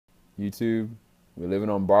YouTube. We're living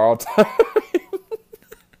on borrowed time.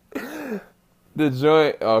 The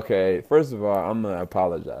joint, okay, first of all, I'm going to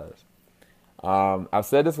apologize. I've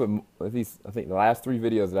said this with at least, I think, the last 3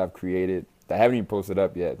 videos that I've created that I haven't even posted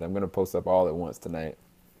up yet. I'm going to post up all at once tonight.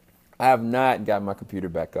 I have not got my computer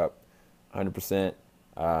back up 100%.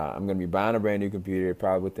 I'm going to be buying a brand new computer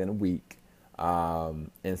probably within a week.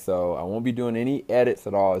 And so I won't be doing any edits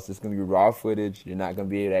at all. It's just going to be raw footage. You're not going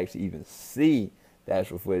to be able to actually even see the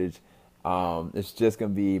actual footage. It's just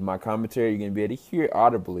going to be my commentary. You're going to be able to hear it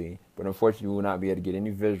audibly, but unfortunately you will not be able to get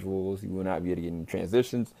any visuals. You will not be able to get any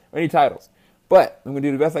transitions or any titles. But I'm going to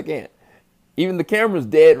do the best I can. Even the camera's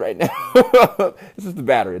dead right now. It's just the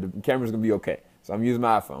battery. The camera's going to be okay. So I'm using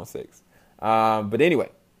my iPhone 6. But anyway,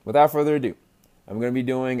 without further ado, I'm going to be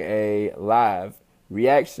doing a live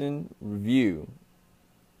reaction review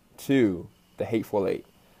to the Hateful Eight.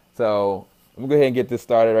 So I'm going to go ahead and get this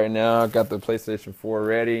started right now. I've got the PlayStation 4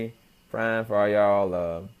 ready. Prime for all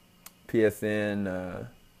y'all PSN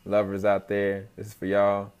lovers out there. This is for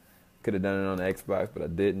y'all. Could have done it on the Xbox, but I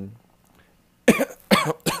didn't.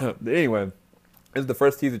 But anyway, this is the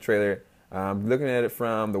first teaser trailer. I'm looking at it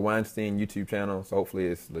from the Weinstein YouTube channel, so hopefully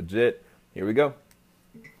it's legit. Here we go.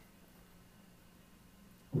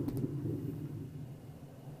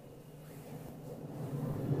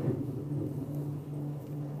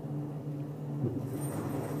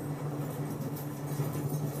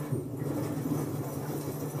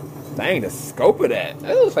 Dang, the scope of that.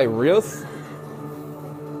 That looks like real.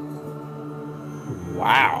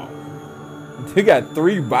 Wow. You got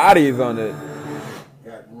 3 bodies on it.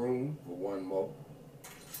 Got room for one more.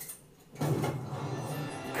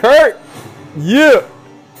 Kurt! Yeah!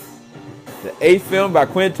 The 8th film by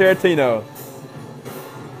Quentin Tarantino.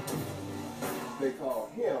 They call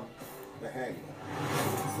him the Hangman.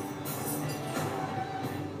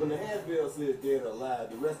 When the handbill says dead or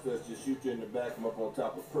alive, the rest of us just shoot you in the back, come up on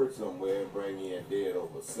top of perch somewhere and bring you in dead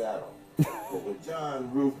over saddle. But when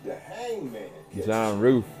John Ruth, the Hangman, gets John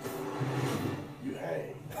Ruth. you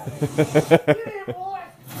hang. Yeah, boy.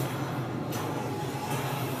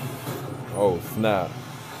 Oh, snap.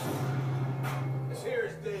 This here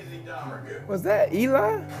is Daisy Domergue. Was that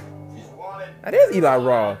Eli? She's wanted. That is Eli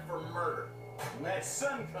Roth. For murder. When that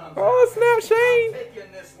son comes Oh, out, snap, Shane. I'm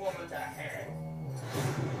taking this woman to hang.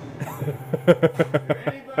 Is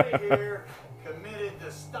anybody here committed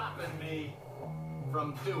to stopping me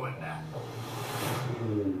from doing that?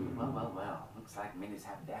 Well. Looks like Minnie's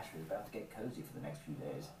Haberdashery is about to get cozy for the next few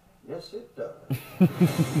days. Yes, it does.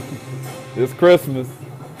 It's Christmas.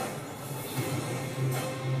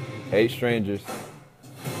 8 strangers.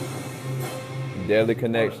 Deadly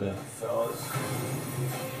connection. Fellas,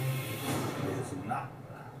 it's not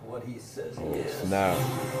what he says he Oh, is. snap.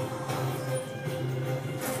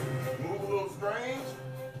 Move a little strange,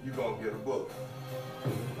 you gonna get a bullet.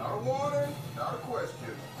 Not a warning, not a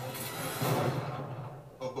question.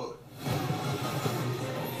 A bullet.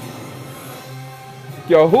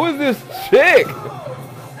 Yo, who is this chick?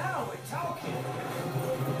 Now we're talking.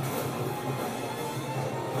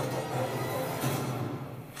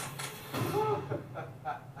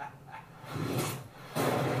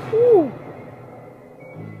 Woo.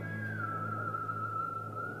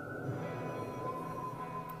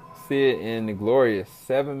 See it in the glorious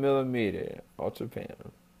 7mm Ultra Pan.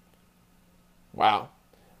 Wow.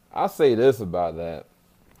 I'll say this about that.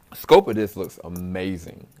 Scope of this looks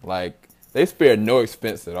amazing. Like, they spared no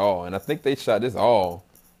expense at all. And I think they shot this all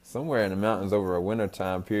somewhere in the mountains over a winter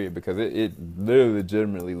time period, because it literally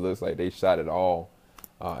legitimately looks like they shot it all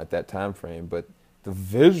at that time frame. But the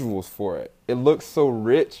visuals for it, it looks so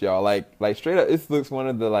rich, y'all. Like straight up, this looks one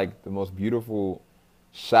of the the most beautiful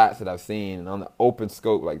shots that I've seen on the open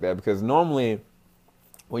scope like that. Because normally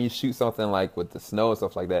when you shoot something like with the snow and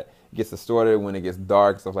stuff like that, it gets distorted when it gets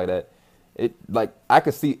dark and stuff like that. It I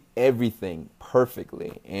could see everything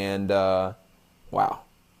perfectly, and wow,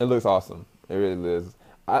 it looks awesome. It really is.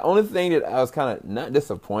 Only thing that I was kind of not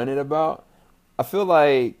disappointed about, I feel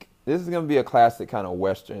like this is gonna be a classic kind of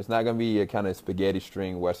Western. It's not gonna be a kind of spaghetti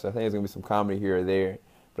string Western. I think it's gonna be some comedy here or there,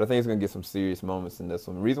 but I think it's gonna get some serious moments in this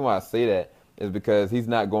one. The reason why I say that is because he's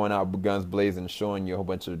not going out guns blazing, showing you a whole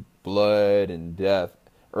bunch of blood and death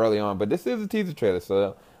early on. But this is a teaser trailer,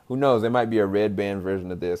 so who knows? There might be a red band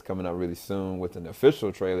version of this coming up really soon with an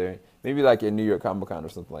official trailer. Maybe like in New York Comic Con or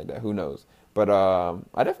something like that. Who knows? But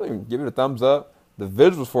I definitely give it a thumbs up. The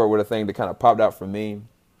visuals for it were the thing that kind of popped out for me.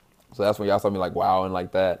 So that's when y'all saw me like wow and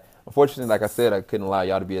like that. Unfortunately, like I said, I couldn't allow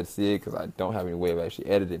y'all to be able to see it because I don't have any way of actually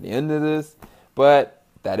editing the end of this. But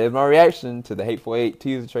that is my reaction to the Hateful Eight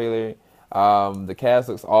teaser trailer. The cast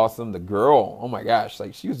looks awesome. The girl, oh my gosh,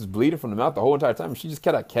 like she was just bleeding from the mouth the whole entire time. She just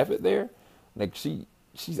kind of kept it there. Like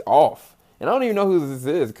she's off. And I don't even know who this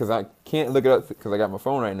is because I can't look it up because I got my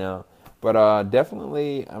phone right now. But I'm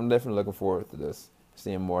definitely looking forward to this,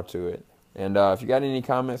 seeing more to it. And if you got any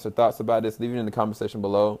comments or thoughts about this, leave it in the comment section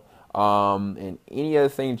below. And any other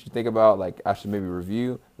things you think about, like I should maybe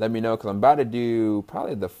review, let me know, because I'm about to do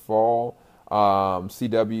probably the fall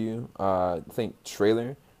CW I think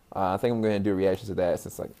trailer. I think I'm going to do a reaction to that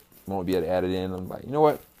since like I won't be able to add it in. I'm like, you know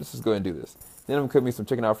what? Let's just go ahead and do this. Then I'm going to cook me some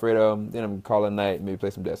chicken Alfredo. Then I'm going to call it a night, maybe play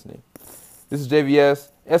some Destiny. This is JVS,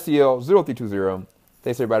 SEL0320.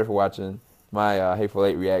 Thanks everybody for watching my Hateful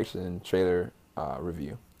Eight reaction trailer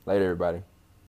review. Later, everybody.